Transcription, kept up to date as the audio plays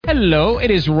Hello, it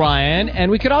is Ryan,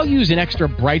 and we could all use an extra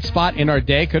bright spot in our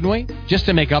day, couldn't we? Just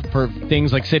to make up for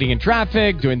things like sitting in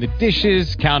traffic, doing the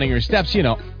dishes, counting your steps, you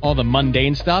know, all the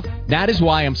mundane stuff. That is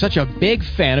why I'm such a big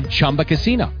fan of Chumba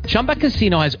Casino. Chumba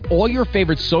Casino has all your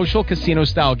favorite social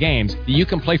casino-style games that you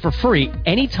can play for free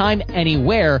anytime,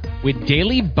 anywhere with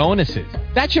daily bonuses.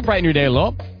 That should brighten your day a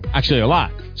little. Actually, a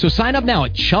lot. So sign up now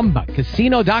at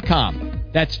ChumbaCasino.com.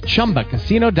 That's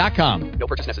ChumbaCasino.com. No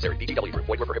purchase necessary. VGW Group.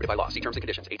 Void where prohibited by law. See terms and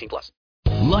conditions. 18+.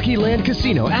 Lucky Land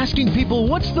Casino, asking people,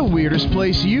 what's the weirdest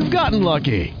place you've gotten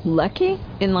lucky? Lucky?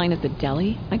 In line at the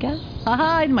deli, I guess?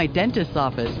 Aha, in my dentist's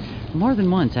office. More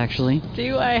than once, actually.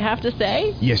 Do I have to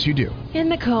say? Yes, you do. In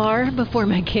the car before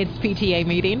my kids' PTA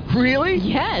meeting. Really?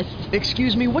 Yes.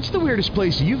 Excuse me, what's the weirdest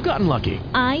place you've gotten lucky?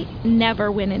 I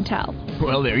never win and tell.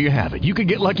 Well, there you have it. You can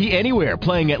get lucky anywhere,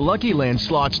 playing at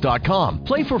LuckyLandSlots.com.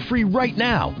 Play for free right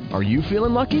now. Are you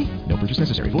feeling lucky? No purchase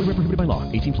necessary. Void where prohibited by law.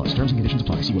 18+. Terms and conditions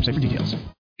apply. See website for details.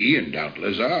 He and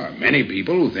doubtless are many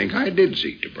people who think I did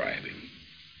seek to bribe him.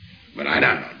 But I'm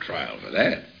not on trial for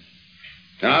that.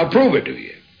 Now, I'll prove it to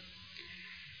you.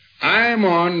 I'm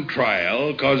on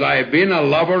trial because I've been a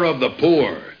lover of the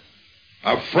poor,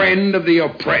 a friend of the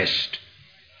oppressed,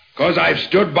 because I've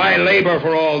stood by labor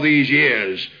for all these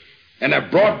years and have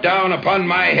brought down upon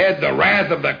my head the wrath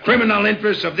of the criminal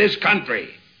interests of this country.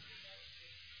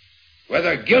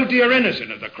 Whether guilty or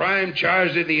innocent of the crime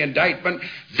charged in the indictment,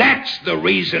 that's the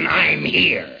reason I'm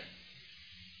here.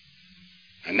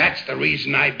 And that's the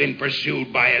reason I've been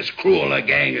pursued by as cruel a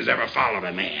gang as ever followed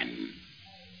a man.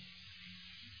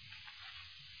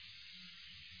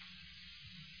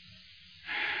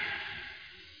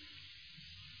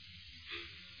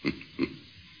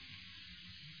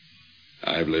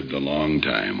 I've lived a long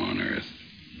time on Earth,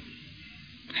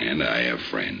 and I have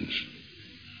friends.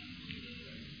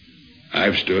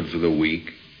 I've stood for the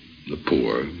weak, the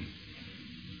poor.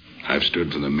 I've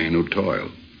stood for the men who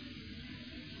toil.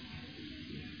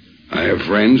 I have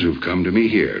friends who've come to me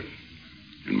here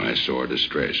in my sore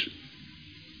distress.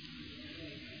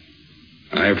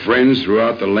 I have friends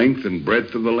throughout the length and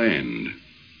breadth of the land.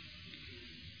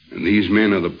 And these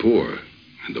men are the poor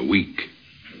and the weak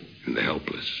and the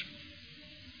helpless,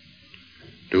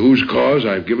 to whose cause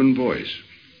I've given voice.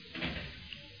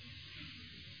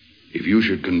 If you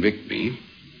should convict me,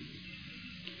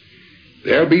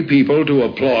 there'll be people to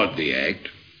applaud the act.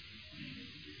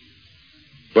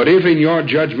 But if in your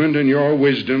judgment and your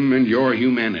wisdom and your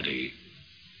humanity,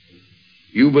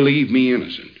 you believe me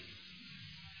innocent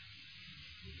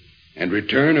and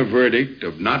return a verdict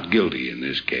of not guilty in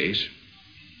this case,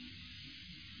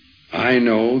 I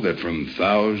know that from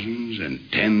thousands and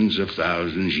tens of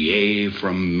thousands, yea,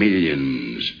 from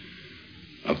millions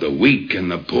of the weak and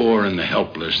the poor and the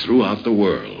helpless throughout the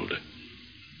world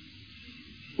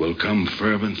will come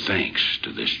fervent thanks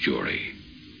to this jury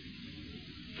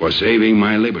for saving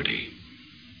my liberty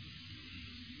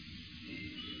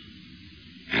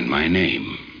and my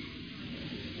name.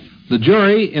 The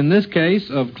jury, in this case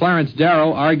of Clarence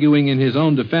Darrow arguing in his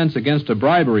own defense against a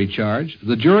bribery charge,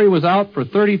 the jury was out for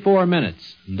 34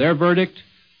 minutes. Their verdict,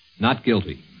 not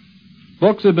guilty.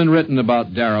 Books have been written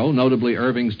about Darrow, notably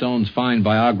Irving Stone's fine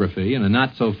biography and a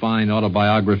not-so-fine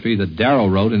autobiography that Darrow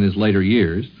wrote in his later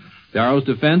years. Darrow's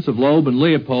defense of Loeb and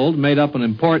Leopold made up an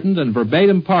important and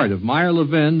verbatim part of Meyer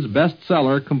Levin's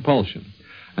bestseller, Compulsion.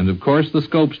 And, of course, the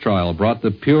Scopes trial brought the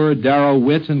pure Darrow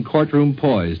wit and courtroom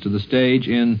poise to the stage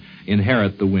in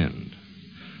Inherit the Wind.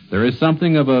 There is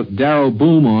something of a Darrow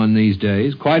boom on these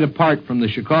days, quite apart from the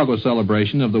Chicago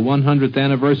celebration of the 100th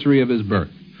anniversary of his birth.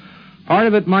 Part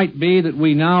of it might be that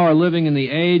we now are living in the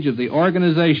age of the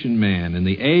organization man, in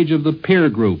the age of the peer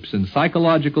groups and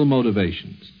psychological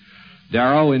motivations.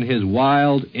 Darrow, in his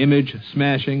wild,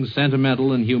 image-smashing,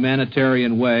 sentimental, and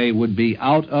humanitarian way, would be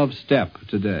out of step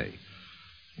today.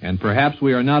 And perhaps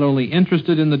we are not only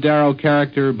interested in the Darrow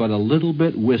character, but a little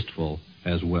bit wistful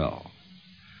as well.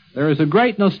 There is a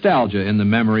great nostalgia in the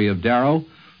memory of Darrow,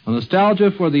 a nostalgia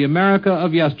for the America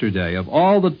of yesterday, of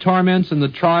all the torments and the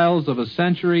trials of a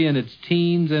century in its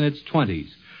teens and its 20s,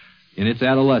 in its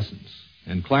adolescence.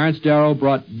 And Clarence Darrow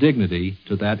brought dignity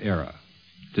to that era.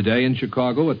 Today in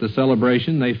Chicago, at the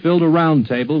celebration, they filled a round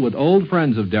table with old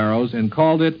friends of Darrow's and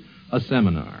called it a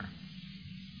seminar.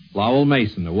 Lowell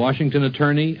Mason, a Washington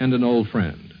attorney and an old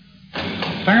friend.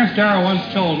 Clarence Darrow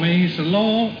once told me, he said,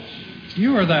 Lowell,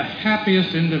 you are the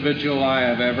happiest individual I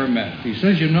have ever met. He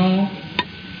says, you know,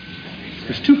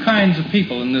 there's two kinds of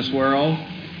people in this world,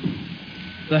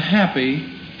 the happy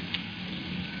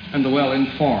and the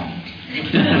well-informed.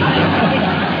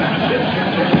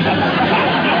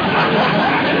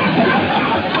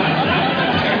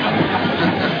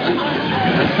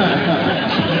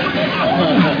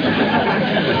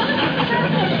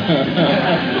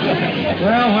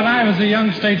 was a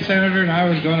young state senator, and I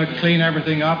was going to clean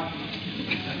everything up.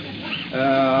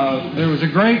 There was a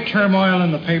great turmoil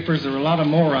in the papers. There were a lot of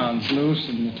morons loose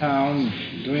in the town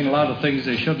doing a lot of things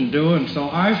they shouldn't do, and so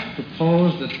I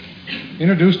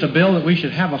introduced a bill that we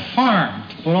should have a farm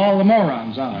to put all the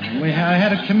morons on. And I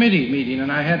had a committee meeting,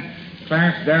 and I had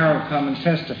Clarence Darrow come and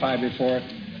testify before it.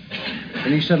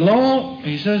 And he said, Lowell,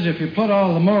 he says, if you put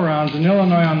all the morons in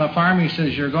Illinois on the farm, he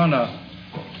says, you're going to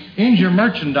injure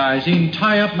merchandising,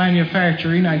 tie up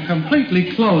manufacturing, and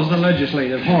completely close the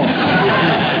legislative hall.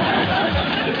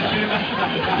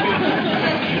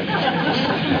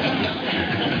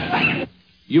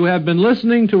 You have been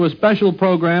listening to a special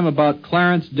program about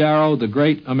Clarence Darrow, the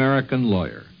great American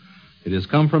lawyer. It has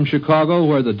come from Chicago,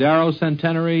 where the Darrow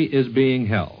Centenary is being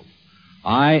held.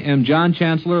 I am John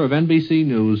Chancellor of NBC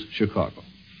News, Chicago.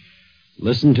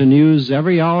 Listen to news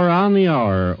every hour on the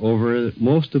hour over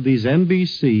most of these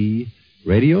NBC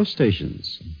radio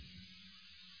stations.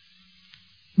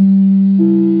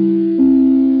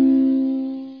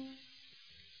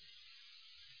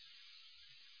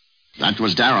 That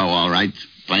was Darrow, all right.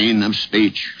 Plain of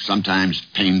speech, sometimes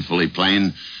painfully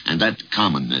plain, and that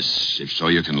commonness, if so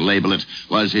you can label it,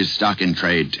 was his stock in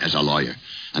trade as a lawyer.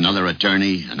 Another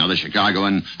attorney, another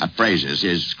Chicagoan, appraises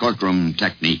his courtroom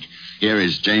technique. Here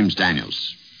is James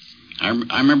Daniels. I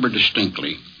remember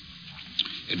distinctly.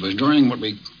 It was during what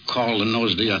we called in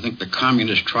those days, I think, the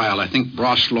communist trial. I think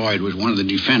Bross Lloyd was one of the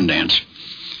defendants.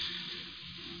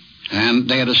 And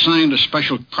they had assigned a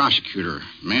special prosecutor,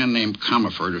 a man named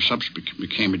Comerford, who subsequently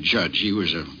became a judge. He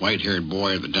was a white-haired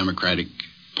boy of the Democratic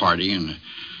Party, and,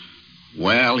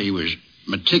 well, he was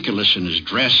meticulous in his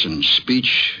dress and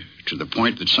speech to the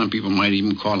point that some people might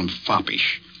even call him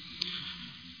foppish.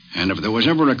 And if there was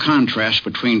ever a contrast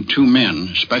between two men,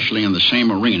 especially in the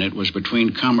same arena, it was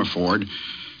between Comerford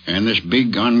and this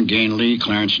big, ungainly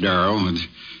Clarence Darrow with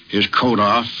his coat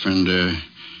off and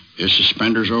his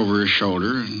suspenders over his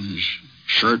shoulder and his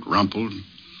shirt rumpled,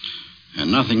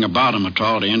 and nothing about him at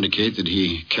all to indicate that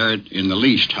he cared in the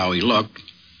least how he looked.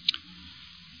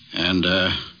 And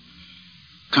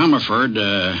Comerford,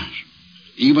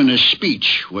 even his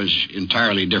speech was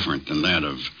entirely different than that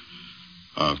of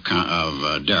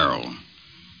Darrow.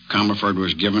 Comerford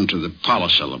was given to the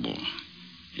polysyllable.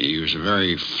 He was a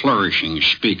very flourishing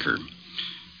speaker.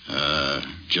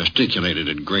 Gesticulated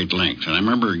at great length. And I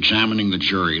remember examining the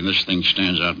jury, and this thing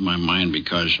stands out in my mind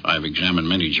because I've examined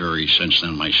many juries since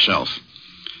then myself.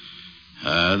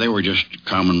 They were just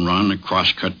common run, a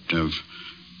crosscut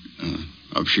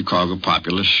of Chicago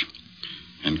populace,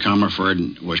 and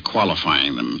Comerford was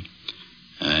qualifying them.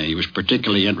 He was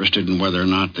particularly interested in whether or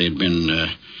not they'd been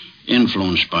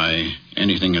influenced by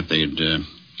anything that they'd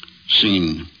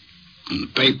seen in the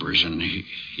papers, and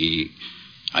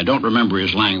I don't remember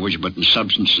his language, but in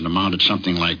substance it amounted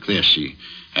something like this. He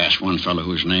asked one fellow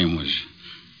whose name was,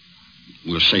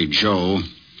 we'll say Joe.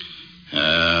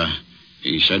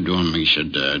 He said to him,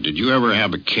 did you ever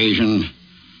have occasion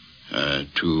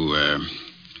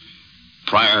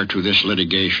prior to this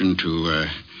litigation, to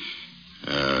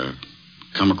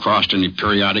come across any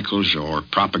periodicals or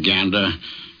propaganda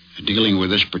dealing with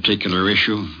this particular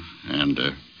issue? And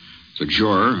the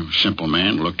juror, simple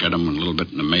man, looked at him a little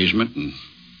bit in amazement, and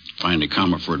finally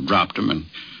Comerford dropped him,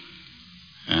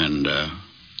 and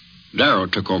Darrow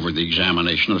took over the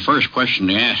examination. The first question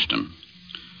they asked him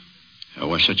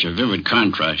was such a vivid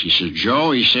contrast. He said,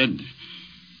 Joe, he said, did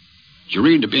you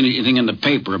read anything in the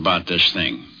paper about this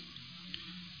thing?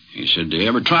 He said, did you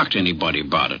ever talk to anybody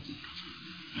about it?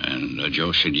 And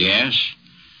Joe said, yes.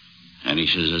 And he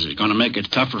says, is it going to make it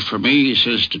tougher for me, he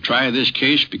says, to try this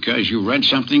case because you read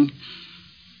something?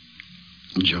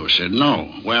 And Joe said,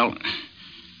 no. Well,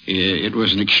 it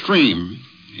was an extreme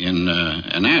in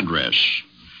an address.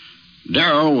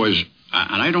 Darrow was,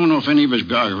 and I don't know if any of his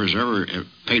biographers ever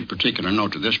paid particular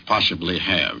note to this, possibly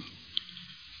have,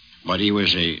 but he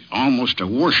was almost a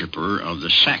worshiper of the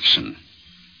Saxon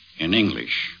in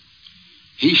English.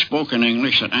 He spoke an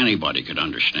English that anybody could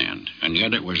understand, and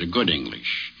yet it was a good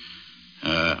English.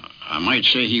 I might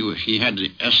say he had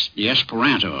the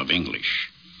Esperanto of English.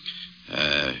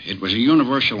 It was a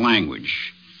universal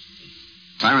language.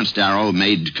 Clarence Darrow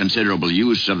made considerable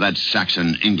use of that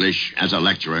Saxon English as a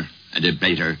lecturer, a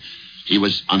debater. He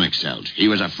was unexcelled. He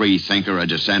was a free thinker, a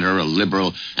dissenter, a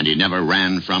liberal, and he never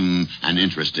ran from an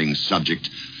interesting subject.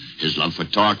 His love for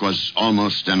talk was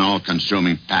almost an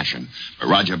all-consuming passion.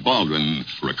 Roger Baldwin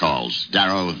recalls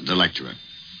Darrow, the lecturer.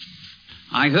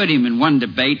 I heard him in one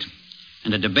debate,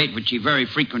 and a debate which he very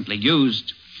frequently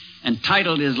used,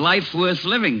 entitled Is Life Worth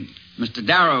Living? Mr.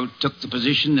 Darrow took the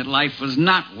position that life was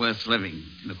not worth living.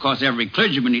 And of course, every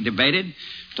clergyman he debated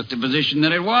took the position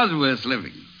that it was worth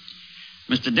living.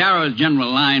 Mr. Darrow's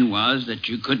general line was that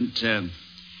you couldn't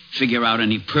figure out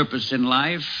any purpose in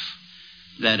life,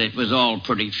 that it was all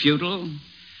pretty futile,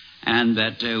 and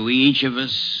that we each of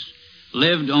us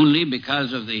lived only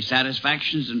because of the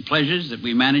satisfactions and pleasures that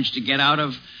we managed to get out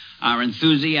of our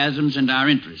enthusiasms and our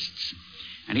interests.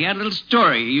 And he had a little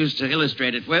story he used to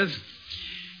illustrate it with,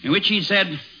 in which he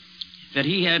said that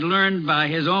he had learned by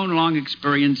his own long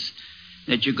experience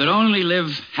that you could only live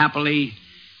happily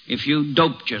if you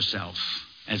doped yourself,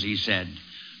 as he said.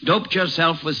 Doped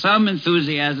yourself with some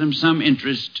enthusiasm, some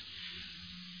interest,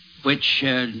 which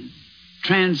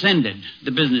transcended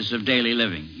the business of daily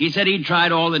living. He said he'd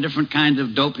tried all the different kinds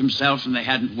of dope himself, and they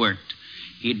hadn't worked.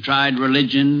 He'd tried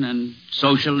religion and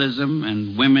socialism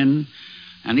and women,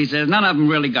 and he says none of them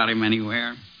really got him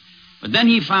anywhere. But then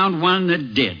he found one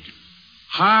that did.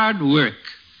 Hard work.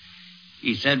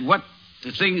 He said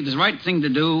the right thing to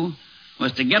do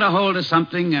was to get a hold of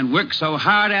something and work so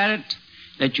hard at it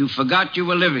that you forgot you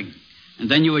were living,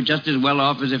 and then you were just as well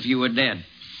off as if you were dead.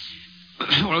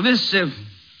 Well, this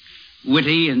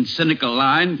witty and cynical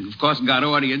line, of course, got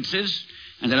audiences,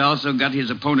 and it also got his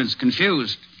opponents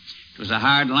confused. It was a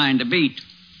hard line to beat.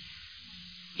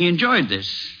 He enjoyed this.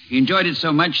 He enjoyed it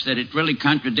so much that it really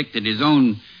contradicted his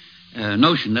own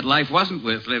notion that life wasn't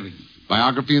worth living.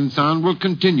 Biography and Sound will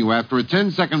continue after a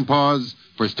 10-second pause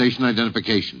for station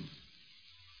identification.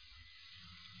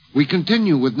 We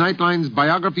continue with Nightline's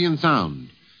Biography and Sound.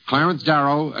 Clarence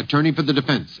Darrow, attorney for the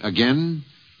defense. Again,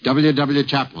 W.W.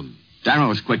 Chaplin.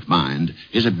 Darrow's quick mind,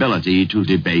 his ability to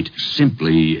debate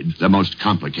simply the most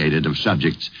complicated of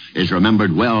subjects, is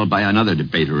remembered well by another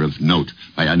debater of note,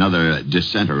 by another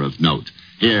dissenter of note.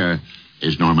 Here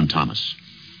is Norman Thomas.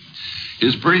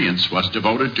 His brilliance was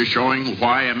devoted to showing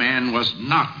why a man was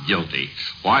not guilty,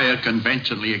 why a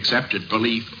conventionally accepted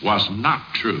belief was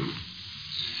not true.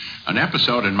 An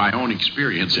episode in my own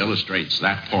experience illustrates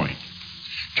that point.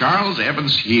 Charles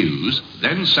Evans Hughes,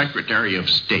 then Secretary of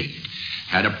State,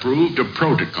 had approved a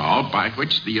protocol by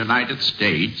which the United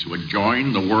States would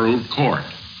join the World Court.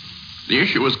 The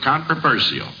issue was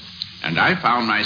controversial, and I found myself